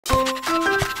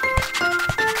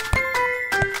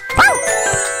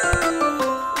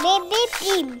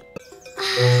game.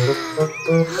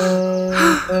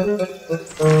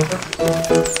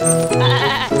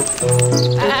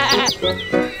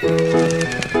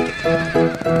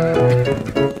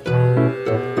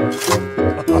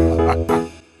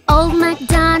 Old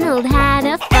MacDonald had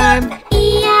a farm,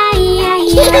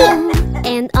 E-I-E-I-O.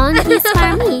 And on his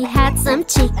farm he had some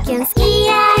chickens,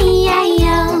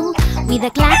 E-I-E-I-O. With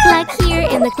a clack-clack here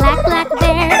and a clack-clack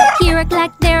there, here a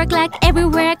clack, there a clack,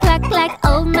 everywhere a clack-clack.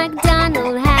 Old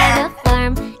MacDonald had a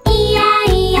farm,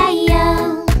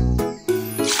 E-I-E-I-O.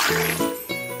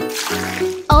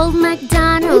 Old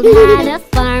MacDonald had a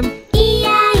farm,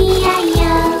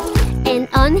 E-I-E-I-O. And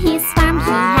on his farm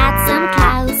he had some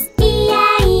cows,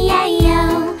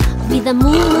 E-I-E-I-O. With a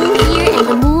moo-moo here and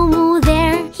a moo-moo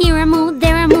there, here a moo,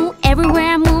 there a moo,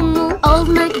 everywhere a moo-moo. Old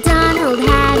MacDonald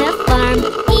had a farm,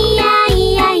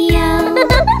 E-I-E-I-O.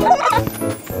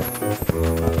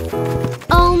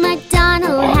 Old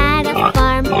MacDonald had a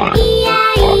farm,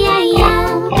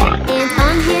 E-I-E-I-O. And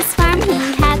on his farm he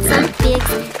had some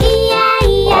pigs,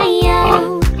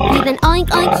 E-I-E-I-O. With an oink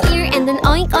oink here and an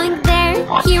oink oink there,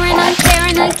 here an oink, there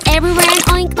an oink, everywhere an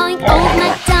oink oink. Old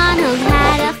MacDonald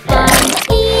had a farm,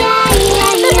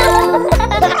 E-I-E-I-O.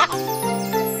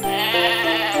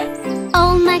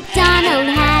 Old MacDonald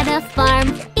had a farm,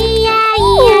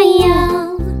 E-I-E-I-O.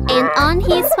 And on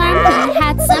his farm he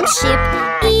had some sheep,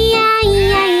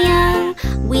 E-I-E-I-O.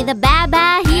 With a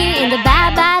ba-ba here and a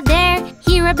ba-ba there,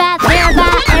 here a ba, there a ba,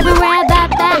 everywhere a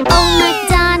ba-ba. Old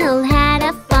MacDonald had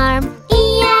a farm,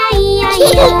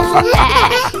 E-I-E-I-O.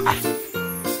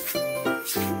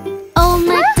 Old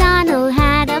MacDonald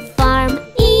had a farm,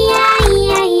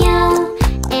 E-I-E-I-O.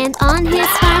 And on his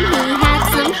farm he had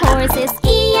some horses,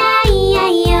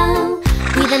 E-I-E-I-O.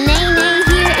 With a neigh-neigh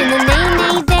here and a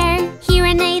neigh-neigh there, here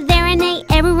a neigh, there a neigh,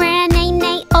 everywhere a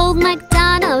neigh-neigh. Old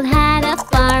MacDonald had a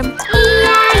farm,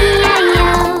 E-I-E-I-O.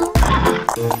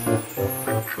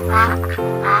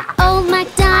 Old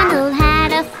MacDonald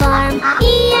had a farm,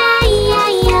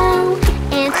 E-I-E-I-O.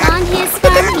 And on his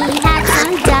farm he had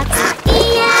some ducks,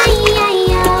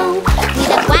 E-I-E-I-O.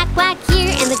 With a quack quack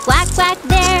here and a quack quack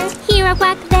there, here a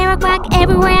quack, there a quack,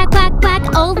 everywhere a quack quack.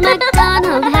 Old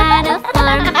MacDonald had a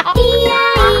farm,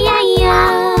 E-I-E-I-O.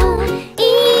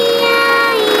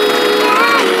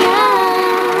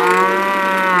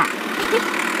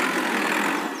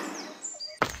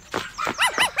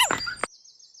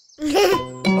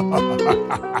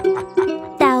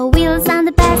 The wheels on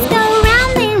the bus go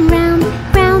round and round,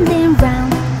 round and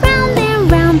round, round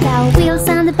and round. The wheels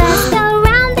on the bus go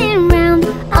round and round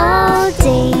all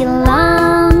day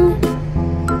long.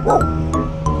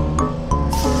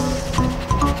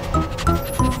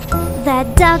 The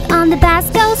dog on the bus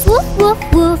goes woof woof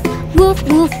woof, woof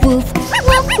woof woof,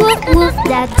 woof woof woof.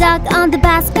 The dog on the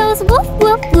bus goes woof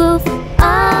woof woof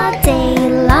all day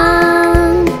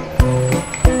long.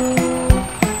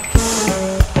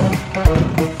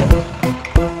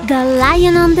 The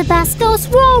lion on the bus goes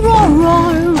roar, roar,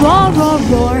 roar, roar, roar,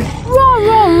 roar, roar,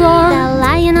 roar, roar. The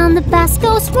lion on the bus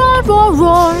goes roar, roar,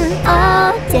 roar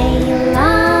all day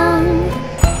long.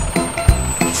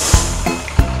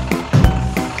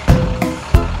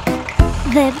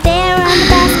 The bear on the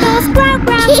bus goes growl,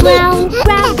 growl,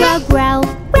 growl, growl, growl,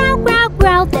 growl, growl, growl,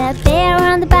 growl. The bear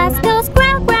on the bus goes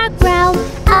growl, growl, growl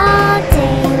all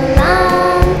day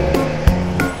long.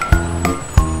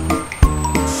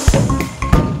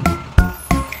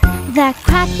 The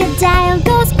crocodile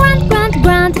goes grunt, grunt,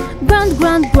 grunt, grunt,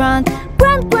 grunt, grunt,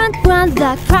 grunt, grunt, grunt.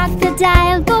 The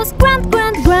crocodile goes grunt,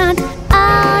 grunt, grunt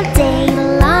all day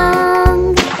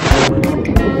long.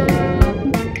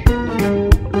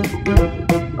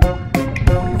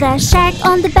 The shark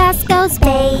on the bus goes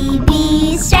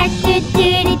baby shark, do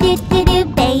do do do do do,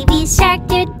 baby shark,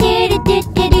 do do do do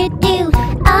do do do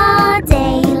all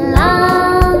day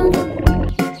long.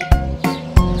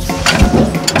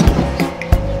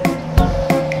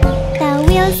 The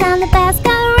wheels on the bus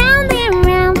go round and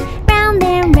round, round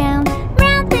and round,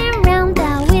 round and round. The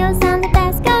wheels on the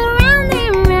bus go round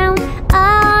and round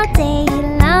all day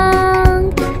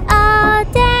long, all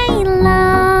day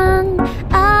long,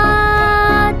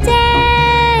 all day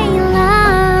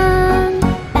long.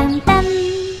 Bum bum.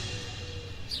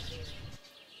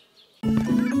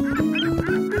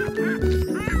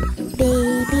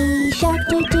 Baby shark,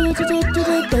 do do do do do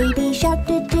do, baby shark,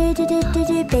 do do do do do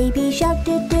do, baby shark,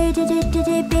 do do do do do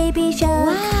do, baby shark.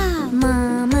 Wow.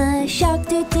 Mama shark,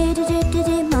 do do do do do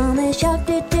do, mama shark,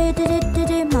 do do do do do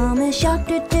do, mama shark,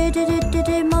 do do do do do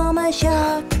do, mama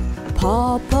shark.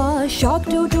 Papa shark,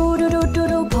 do do do do do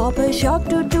do, Papa shark,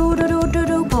 do do do do do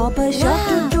do, Papa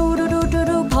shark, do do do do do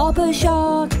do, Papa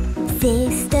shark.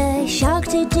 Sister shark,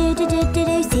 do do do do do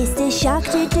do, sister shark,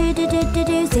 shark, do do do do do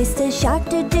do. Sister shark,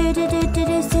 do do do do do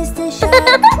do. Sister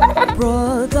shark.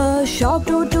 Brother shark,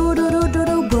 do do do do do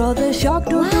do. Brother shark,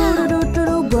 do do do do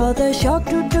do. Brother shark,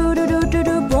 do do do do do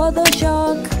do. Brother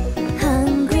shark.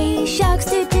 Hungry sharks,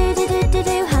 do do do do do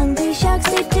do. Hungry sharks,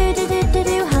 do do do do do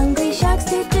do. Hungry sharks,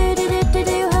 do do do do do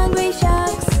do. Hungry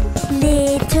sharks.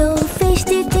 Little fish,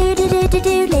 do do do do do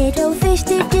do. Little fish,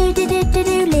 do do do do do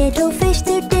do. Little fish,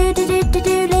 do do do do do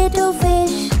do. Little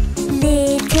fish.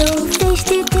 Little fish,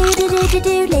 do do do do do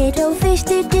do. Little fish,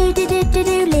 do do do do do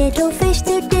do. Little fish,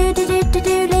 do do do do do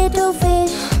do. Little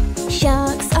fish.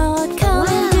 Sharks are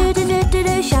coming, do do do do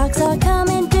do. Sharks are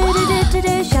coming, do do do do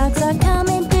do. Sharks are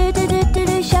coming, do do do do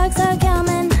do. Sharks are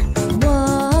coming.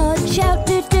 Watch out,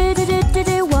 do do do do do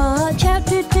do. Watch out,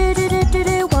 do do do do do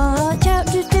do. Watch out,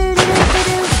 do do do do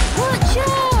do. Watch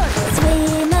out!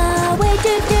 Swim away,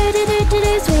 do do do do do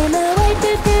do. Swim away,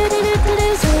 do do do do do do.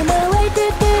 Swim away, do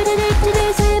do do do do do.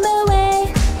 Swim away.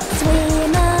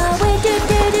 Swim away, do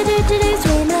do do do do do.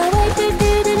 Swim away, do do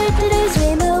do do do do.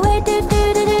 Swim away, do do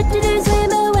do do do do.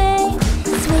 Swim away.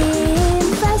 Swim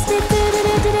faster, do do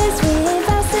do do do. Swim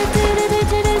faster, do do do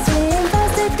do do. Swim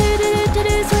faster, do do do do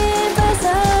do. Swim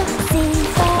faster.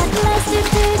 Safe at last, do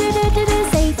do do do do.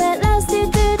 Safe at last, do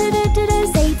do do do do.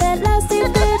 Safe at last, do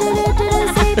do do do do.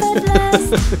 Safe at last.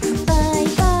 Bye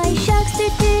bye sharks, do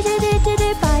do do do do do.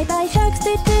 Bye bye sharks,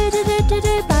 do do do do do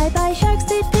do. Bye bye sharks,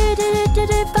 do do do do do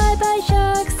do. Bye bye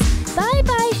sharks. Bye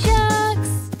bye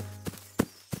sharks.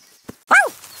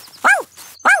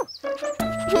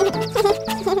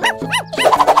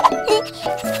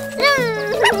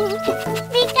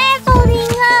 Be careful,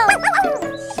 Ringo!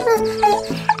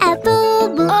 A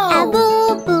boo-boo, a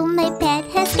boo-boo, my pet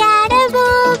has got a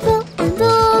boo-boo. A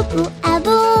boo-boo, a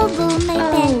boo-boo, my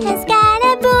pet has got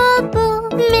a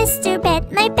boo-boo. Mr. Pet,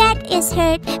 my pet is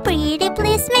hurt. Pretty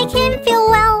please make him feel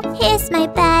well. He's my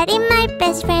buddy, my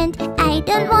best friend. I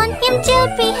don't want him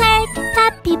to be hurt.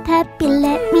 Puppy, puppy,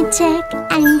 let me check.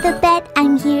 I'm the vet,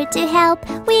 I'm here to help.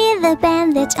 With a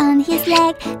bandage on his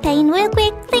leg, pain will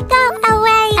quickly go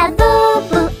away. A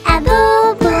boo-boo,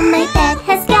 my pet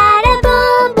has got a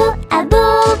boo-boo. A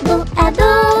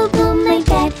boo-boo, my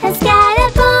pet has got a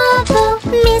boo-boo.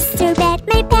 Mr. Vet,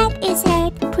 my pet is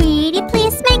hurt. Pretty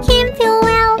please make him feel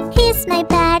well. He's my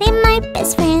buddy, my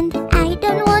best friend. I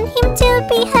don't want him to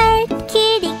be hurt.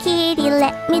 Kitty, kitty,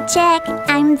 let me check.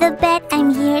 I'm the vet,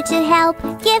 I'm here to help.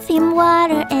 Give him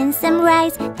water and some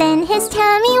rice, then his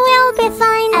tummy will be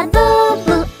fine. A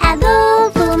boo-boo,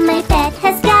 my pet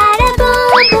has got a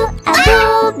boo-boo.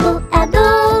 A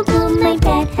boo-boo, my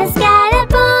pet has got a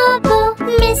boo-boo.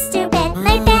 Mr. Vet,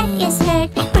 my pet is hurt.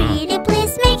 Pretty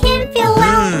please make him feel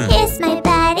well. He's my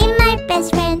buddy, my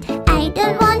best friend. I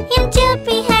don't want him to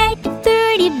be hurt.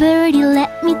 Birdie, birdie,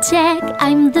 let me check.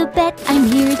 I'm the vet, I'm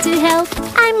here to help.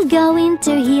 I'm going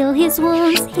to heal his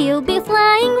wounds. He'll be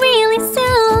flying really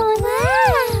soon.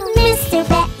 Wow! Mr.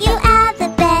 Vet, you are the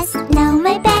best. Now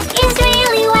my pet is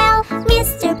really well.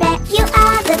 Mr. Vet, you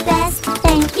are the best.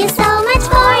 Thank you so much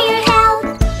for your help.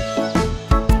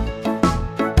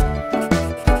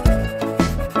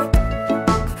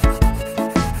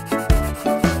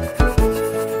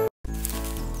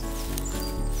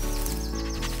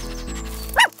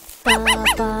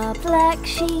 Baba black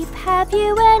sheep, have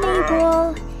you any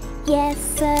wool? Yes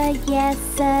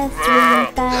sir, 3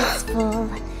 bags full.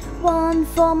 One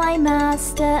for my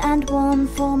master and one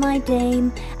for my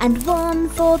dame, and one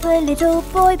for the little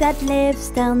boy that lives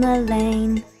down the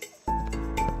lane.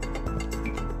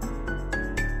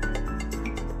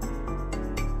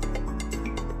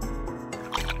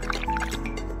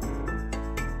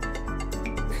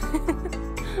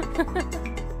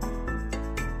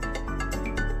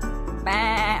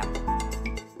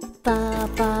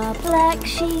 Baba black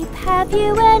sheep, have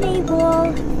you any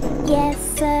wool? Yes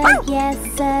sir,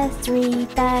 3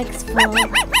 bags full.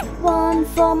 One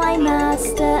for my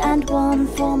master and one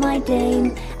for my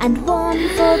dame, and one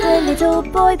for the little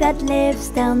boy that lives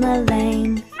down the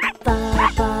lane.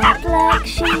 Baba black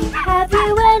sheep, have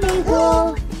you any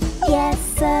wool? Yes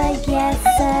sir,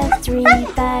 3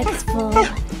 bags full.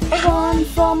 One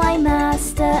for my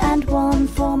master and one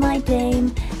for my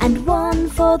dame, and one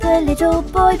for the little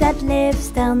boy that lives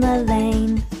down the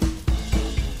lane.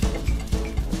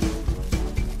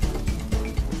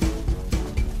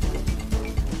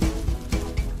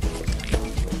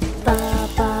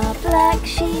 Baba black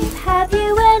sheep, have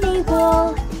you any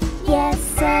wool? Yes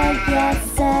sir,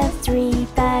 3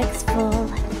 bags full.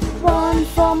 One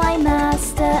for my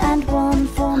master and one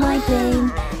for my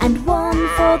dame, and one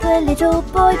for the little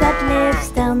boy that lives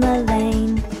down the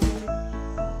lane.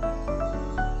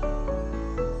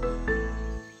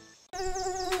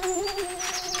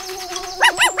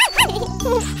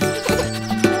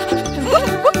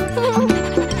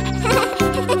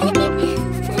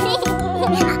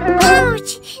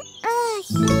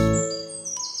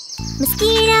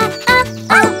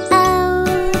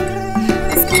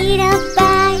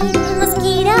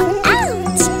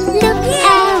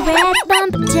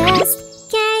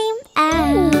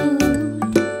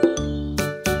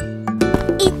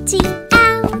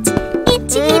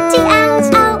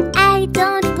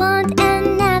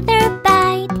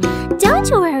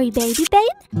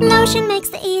 Lotion makes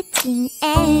the itching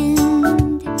end.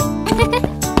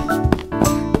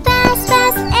 Fast,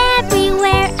 fast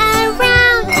everywhere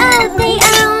around. Oh, they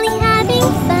are only having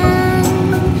fun.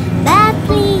 But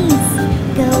please,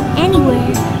 go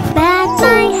anywhere but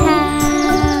my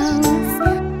house.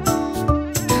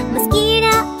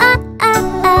 Mosquito, oh,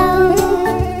 oh, oh.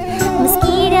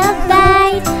 Mosquito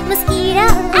bite, mosquito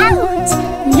out.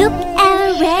 Look, a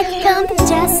red thumb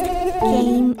just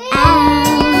came out.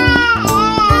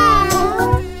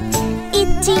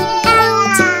 Itchy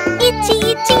out, itchy,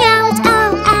 itching out.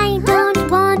 Oh, I don't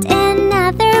want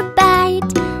another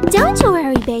bite. Don't you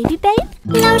worry, baby babe.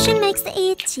 Lotion makes the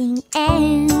itching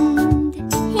end.